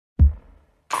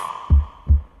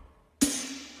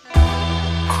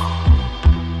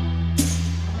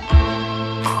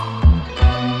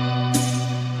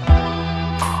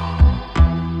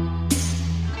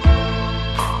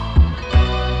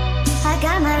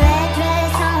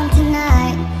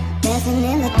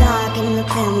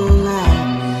pale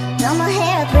moonlight. Done my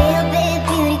hair up real big,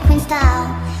 beauty queen style.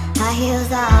 High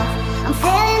heels off, I'm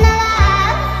feeling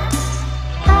alive.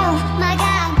 Oh my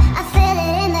God, I feel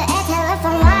it in the air,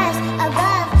 telephone wires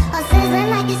above, all sizzling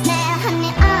like a snare.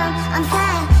 Honey, I'm on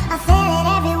fire, I feel it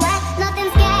everywhere. Nothing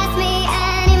scares me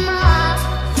anymore.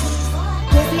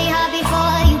 Kiss me hard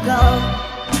before you go.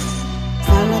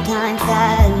 Summertime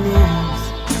sadness.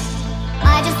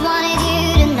 I just wanted you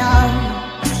to know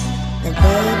that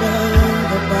baby, you're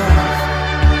the best.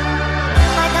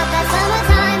 I got that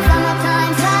summertime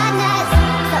sadness.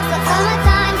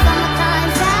 Summertime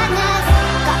sadness.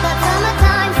 Got that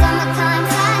summertime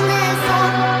sadness. Oh,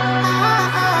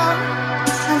 oh, oh.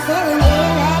 I'm feeling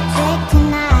electric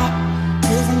tonight.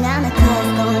 Cruising down the coast,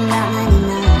 going down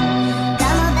 99.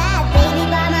 Got my bad baby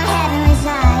by my heavenly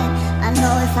side. I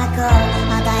know if I go,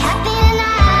 I'll die happy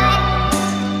tonight.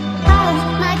 Oh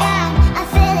my God, I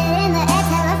feel it in the air,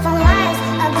 telephone wires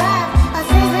above, all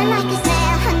sizzling like a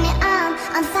snare. Honey, I'm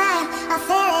on fire, I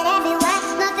feel it everywhere.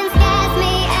 Nothing scares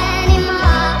me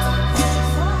anymore.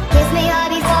 Kiss me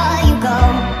hard before you go.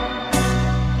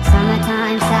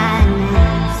 Summertime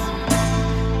sadness.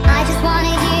 I just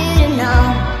wanted you to know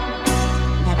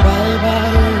that baby,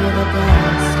 you're the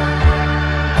best.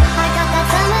 I got that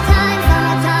summertime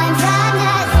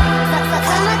sadness.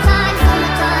 Summertime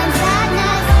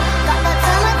sadness. Got that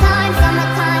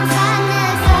summertime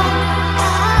sadness. Oh,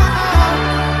 oh, oh.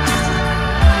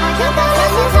 I got that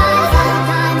summertime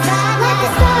sadness. Like the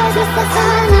stars with the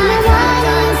sun in the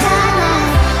morning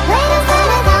sadness. Wait a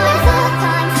minute,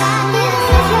 summertime sadness.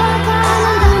 If you're gone,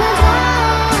 I'm gonna die.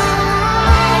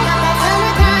 I got that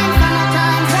summertime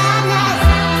sadness.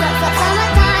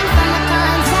 Summertime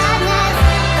sadness.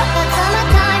 Got that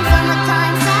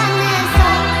summertime sadness.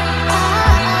 Oh, oh,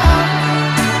 oh.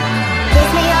 Kiss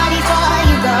me hard before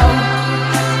you go.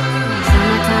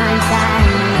 Summertime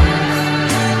sadness.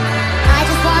 I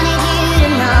just wanted you to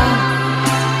know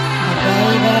that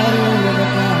baby, you're the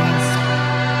best.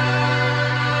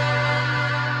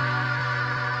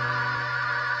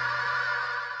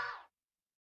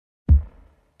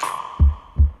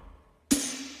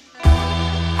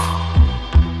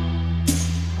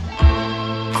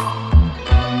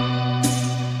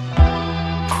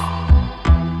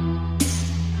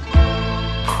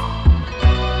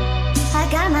 I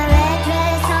got my red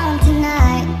dress on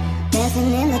tonight,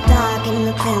 dancing in the dark in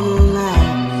the pale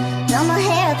moonlight. Done my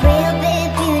hair up real big,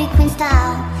 beauty queen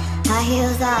style. High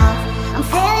heels off, I'm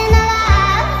feeling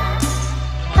alive.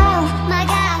 Oh my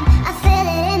God, I feel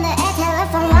it in the air,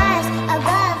 telephone wires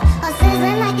above, all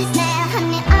sizzling like a snare.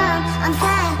 Honey, I'm on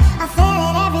fire, I feel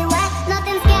it everywhere.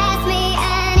 Nothing scares me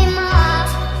anymore.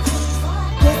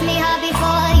 Kiss me hard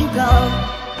before you go.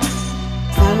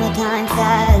 Summertime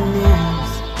sadness.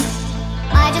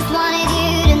 I just wanted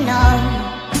you to know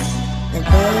that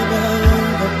baby,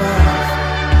 you're the best.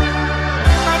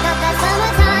 I got that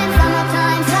summertime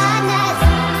sadness.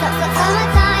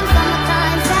 Summertime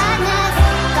sadness.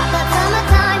 Got that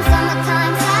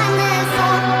summertime sadness.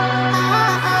 Oh,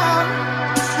 oh, oh.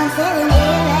 I'm feeling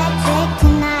electric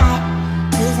tonight.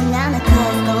 Cruising down the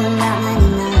coast, going down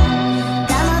 99.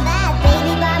 Got my bad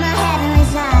baby by my heavenly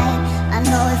side. I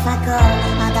know if I go,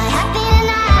 I'll die happy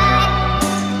tonight.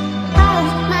 Oh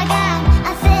my God,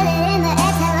 I feel it in the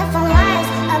air, telephone wires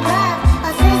above.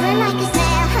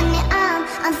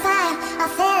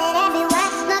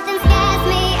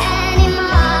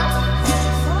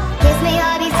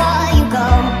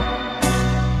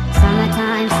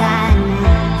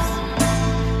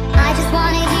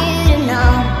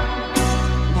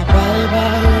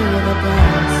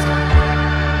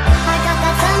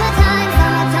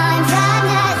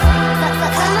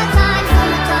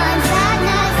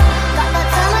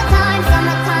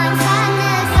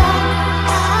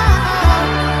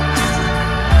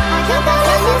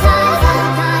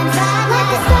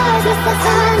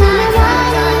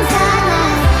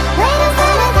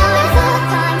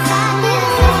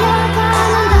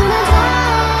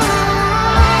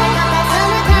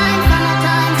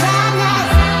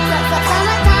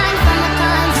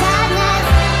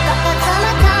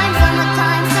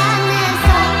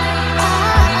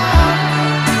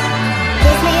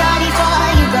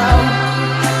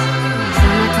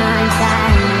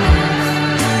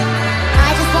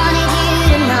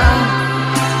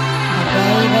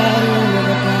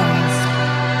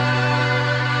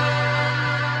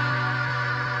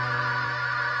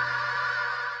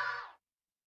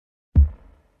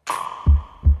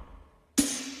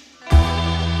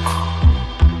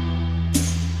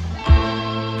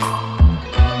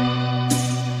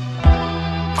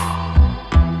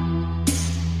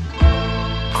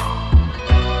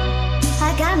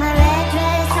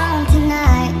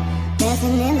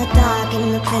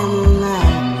 clear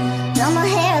moonlight. Done my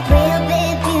hair up real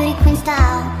big, beauty queen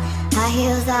style. High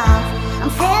heels off, I'm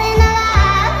feeling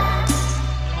alive.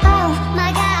 Oh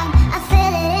my God, I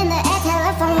feel it in the air,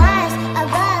 telephone wires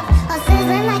above, all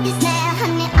sizzling like a snare.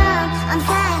 Honey, I'm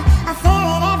fire, I feel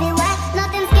it everywhere.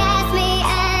 Nothing scares me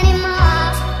anymore.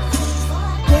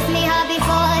 Kiss me hard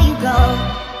before you go.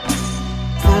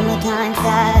 Summertime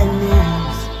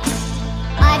sadness.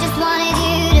 I just wanted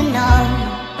you to know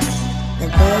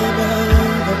that baby,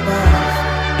 you're the best.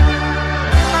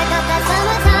 I got that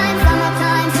summertime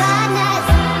sadness.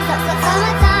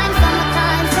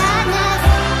 Summertime sadness.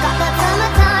 Got that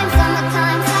summertime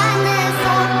sadness.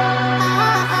 Oh,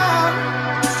 oh, oh.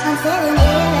 I'm feeling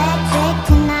electric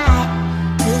tonight.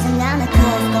 Cruising down the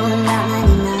coast, going down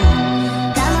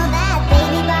 99. Download that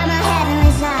baby by my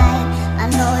heavenly side. I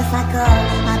know if I go,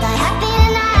 I'll die happy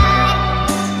tonight.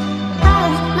 Oh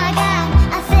my God,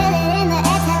 I feel it in the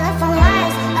air, telephone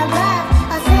wires above,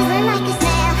 all sizzling like a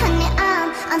snare. Honey,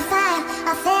 I'm fire,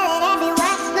 I feel it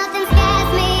everywhere. Nothing scares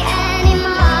me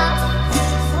anymore.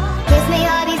 Kiss me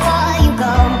hard before you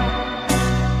go.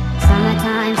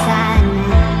 Summertime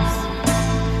sadness.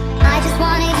 I just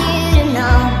wanted you to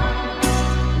know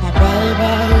that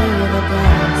baby, you're the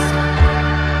best.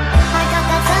 I got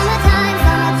that summertime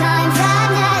sadness.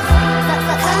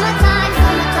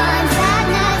 Summertime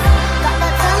sadness. Got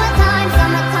that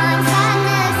summertime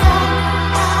sadness. Oh,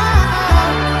 oh, oh.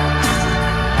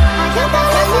 I got that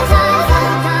summertime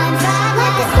sadness.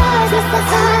 Like the stars miss the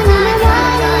sun in the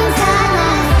morning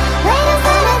sadness. Wait a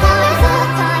minute,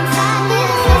 summertime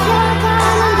sadness. If you're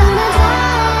gone, I'm gonna die.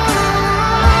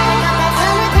 I got that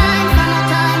summertime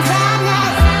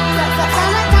sadness.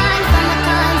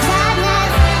 Summertime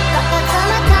sadness. Got that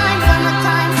summertime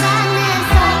sadness.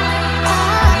 Oh, oh,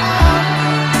 oh.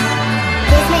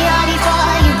 Kiss me hard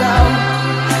before you go.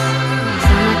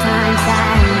 Summertime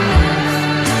sadness.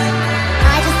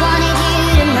 I just wanted you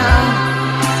to know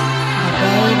that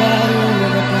baby,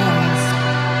 you're the best.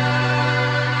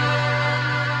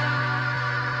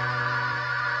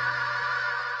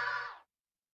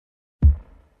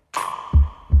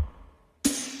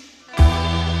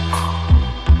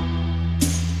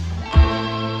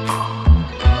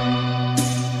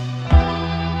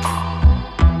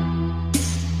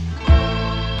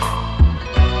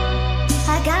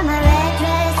 I got my red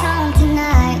dress on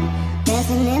tonight,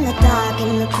 dancing in the dark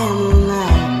in the clear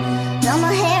moonlight. Done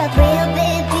my hair up real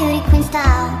big, beauty queen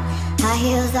style. High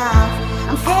heels off,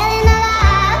 I'm feeling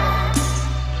alive.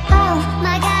 Oh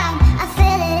my God, I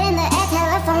feel it in the air,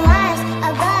 telephone wires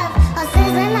above, all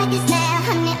sizzling like a snare.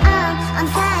 Honey, I'm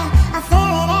fire, I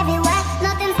feel it everywhere.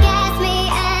 Nothing scares me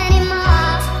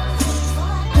anymore.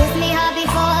 Kiss me hard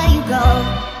before you go.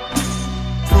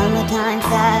 Summertime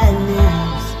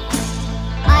sadness.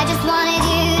 I just wanted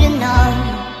you to know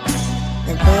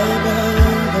that baby,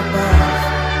 you're the best.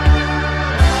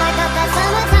 I got that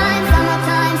summertime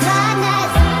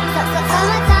sadness.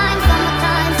 Summertime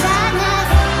sadness.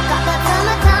 Got that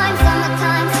summertime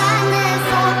sadness.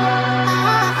 Oh,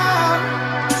 oh, oh.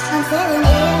 I'm feeling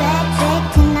electric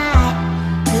tonight.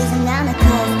 Cruising down the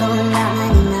coast, going down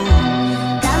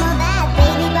 99. Download that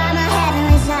baby by my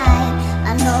heavenly side.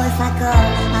 I know if I go,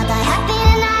 I'll die happy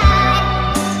tonight.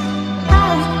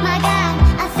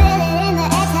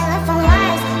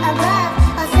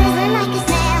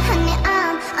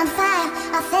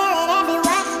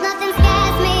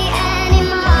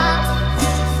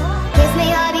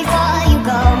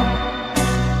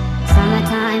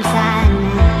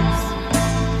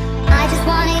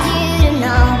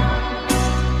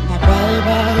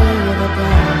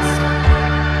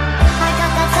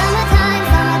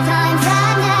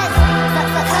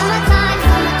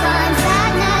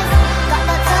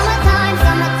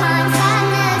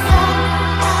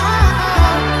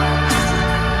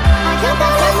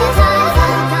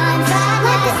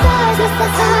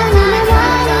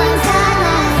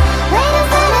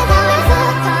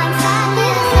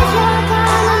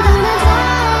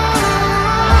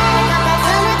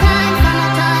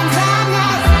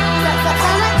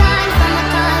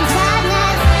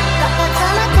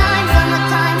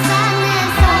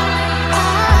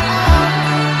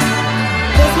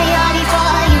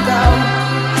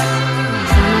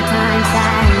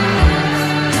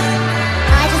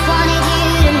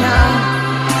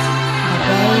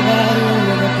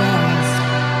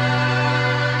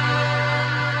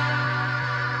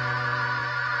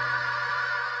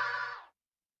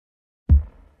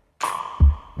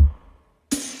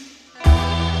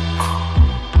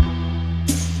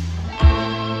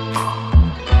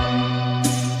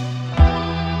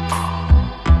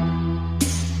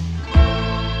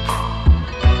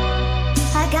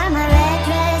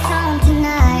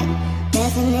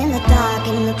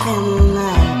 pale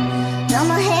moonlight. Done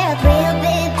my hair up real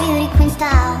big, beauty queen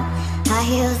style. High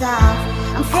heels off,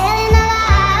 I'm feeling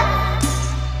alive.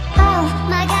 Oh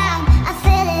my God, I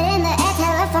feel it in the air,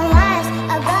 telephone wires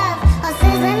above, all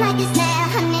sizzling like a snare.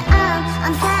 Honey, I'm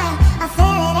on fire, I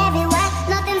feel it everywhere.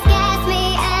 Nothing scares me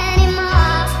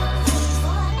anymore.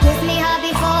 Kiss me hard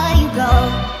before you go.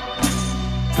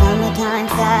 Summertime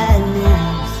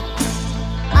sadness.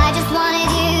 I just wanted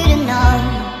you to know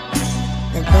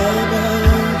that baby,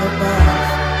 you're the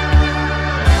best.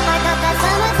 I got that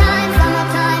summertime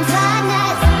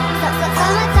sadness.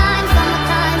 Summertime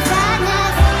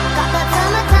sadness. Got that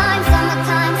summertime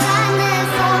sadness.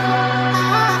 Oh,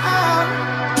 oh.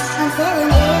 I'm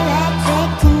feeling electric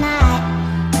tonight.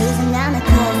 Cruising down the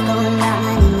coast, going down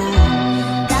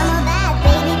 99. Got my bad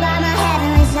baby by my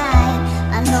heavenly side.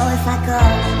 I know if I go,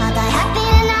 I'll die happy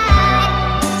tonight.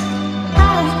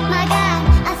 Oh my God,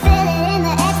 I feel it in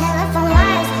the air, telephone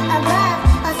wires above,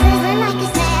 all sizzling like a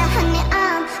snare. Honey,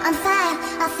 I'm on fire,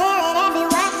 I feel it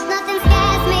everywhere. Nothing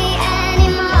scares me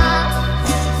anymore.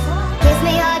 Kiss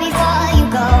me hard before you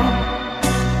go.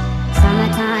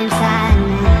 Summertime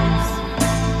sadness.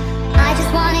 I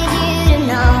just wanted you to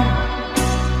know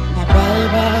that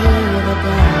baby, you're the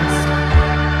best.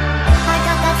 I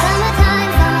got that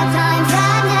summertime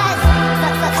sadness.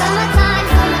 Summertime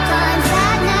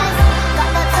sadness. Got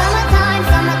that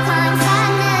summertime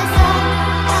sadness.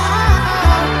 Oh,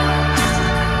 oh.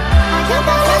 I got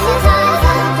that summertime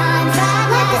sadness.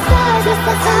 Like the stars with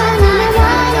the sun in the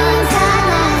morning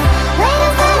sadness. Wait a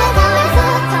minute,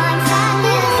 summertime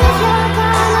sadness. If you're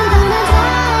gone, I'm gonna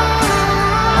die.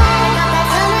 I got that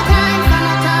summertime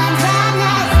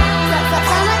sadness.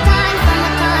 Summertime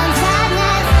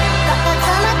sadness. Got that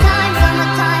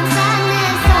summertime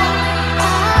sadness.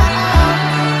 Oh, oh.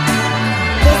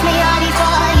 Kiss me hard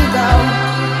before you go.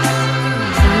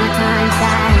 Summertime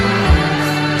sadness.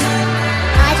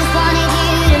 I just wanted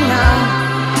you to know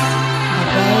that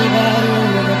baby,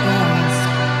 you're the best.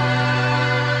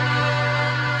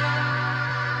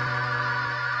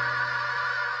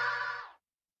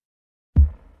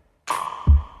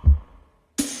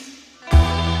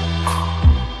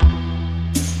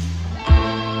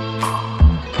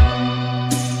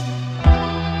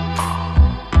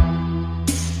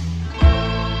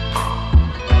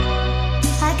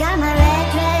 I got my red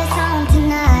dress on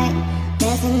tonight,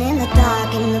 dancing in the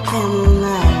dark in the pale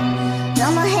moonlight.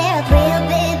 Done my hair up real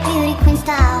big, beauty queen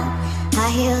style. High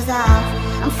heels off,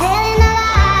 I'm feeling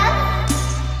alive.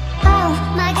 Oh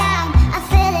my God, I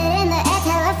feel it in the air,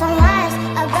 telephone wires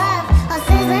above, all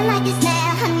sizzling like a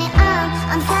snare. Honey, I'm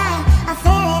on fire, I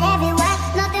feel it everywhere.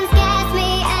 Nothing scares me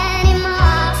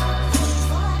anymore.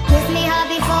 Kiss me hard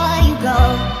before you go.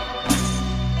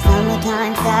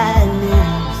 Summertime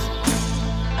sadness.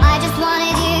 I just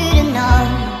wanted you to know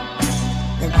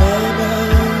that baby,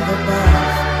 you're the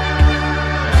best.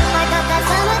 I got that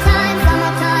summertime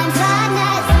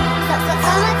sadness.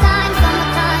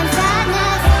 Summertime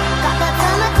sadness. Got that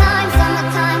summertime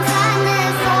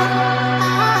sadness. Oh,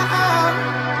 oh, oh.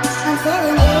 I'm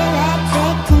feeling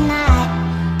electric tonight.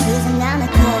 Cruising down the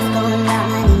coast, going down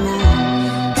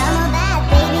 99. Got my bad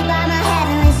baby by my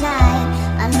heavenly side.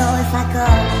 I know if I go,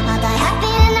 I'll die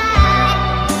happy tonight.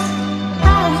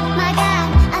 Oh my God,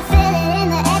 I feel it in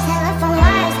the air, telephone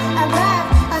wires above,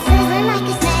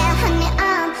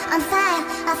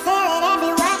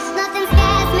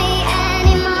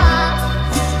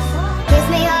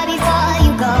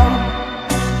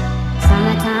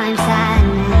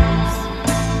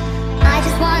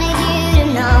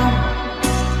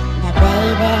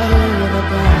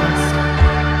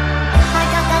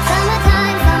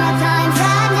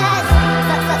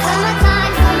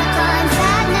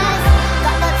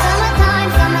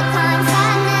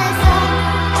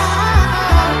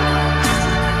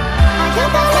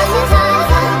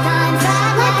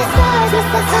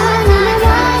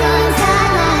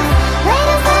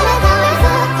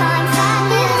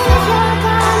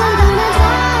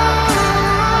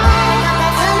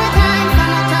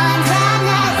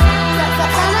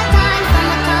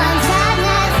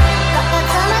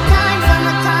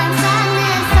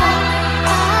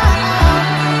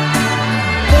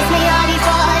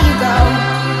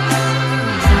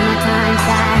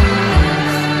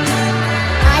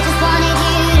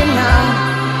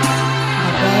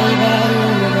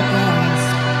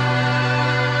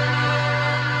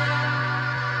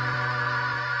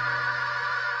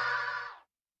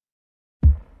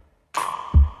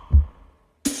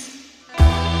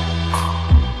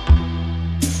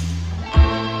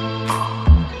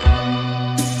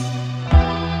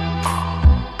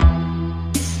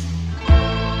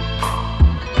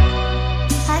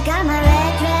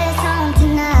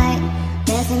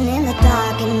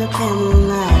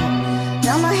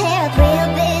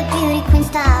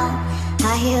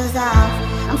 heels off,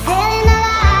 I'm feeling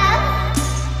alive.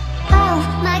 Oh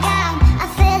my God, I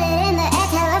feel it in the air,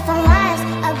 telephone wires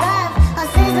above, all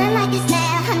sizzling like a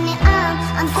snare. Honey, I'm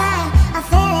on fire, I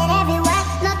feel it everywhere.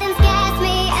 Nothing scares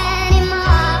me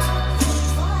anymore.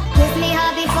 Kiss me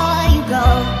hard before you go.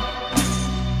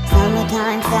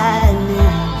 Summertime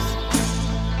sadness.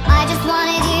 I just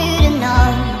wanted you to know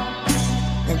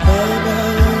that baby,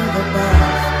 you're the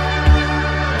best.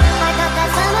 I got that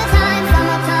summertime,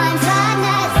 summertime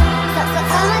sadness.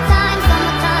 Summertime,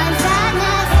 summertime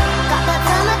sadness. Got that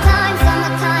summertime,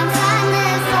 summertime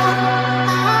sadness. Oh,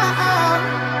 oh, oh.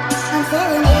 I'm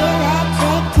feeling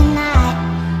electric tonight.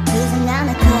 Cruising down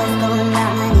the coast, going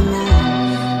down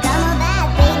 99. Got my bad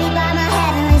baby by my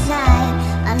heavenly side.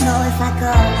 I know if I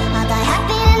go, I'll die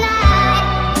happy tonight.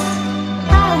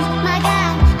 Oh my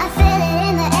God, I feel it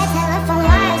in the air, telephone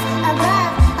wires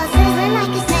above, all sizzling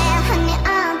like a snare. Honey,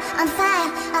 I'm on fire,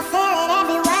 I feel it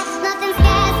everywhere. Nothing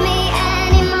scares me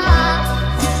anymore.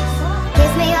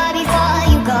 Kiss me hard before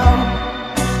you go.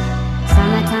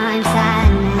 Summertime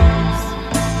sadness.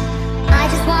 I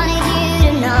just wanted you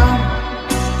to know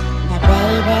that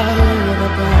baby, you're the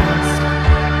best.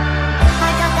 I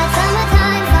got that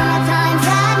summertime, summertime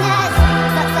sadness.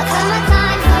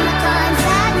 Summertime, summertime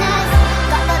sadness.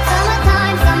 Got that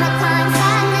summertime, summertime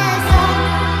sadness. Oh,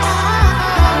 oh,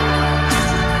 oh.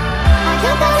 I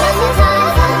got that summertime,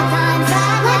 summertime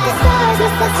sadness. Like the stars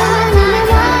miss the sun in the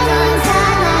morning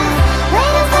sadness.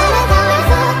 Wait a minute,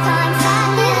 summertime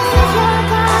sadness. If you're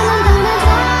gone, I'm gonna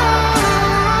die.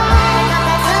 I got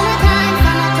that summertime,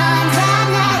 summertime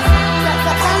sadness.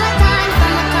 Summertime,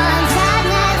 summertime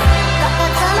sadness. Got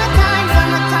that summertime,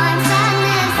 summertime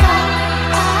sadness.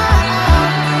 Oh, oh, oh.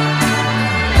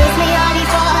 Kiss me hard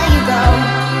before you go.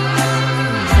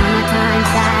 Summertime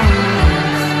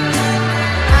sadness.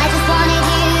 I just wanted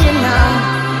you to know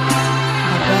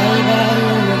that baby,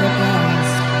 you're the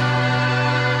best.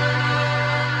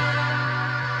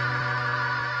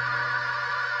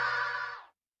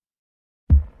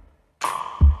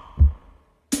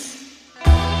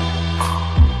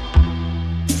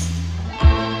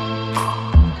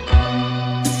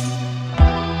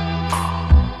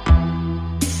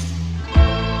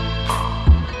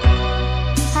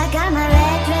 I got my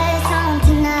red dress on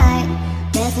tonight,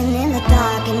 dancing in the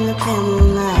dark in the pale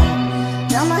moonlight.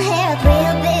 Done my hair up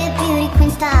real big, beauty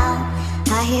queen style.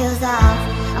 High heels off,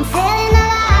 I'm feeling alive.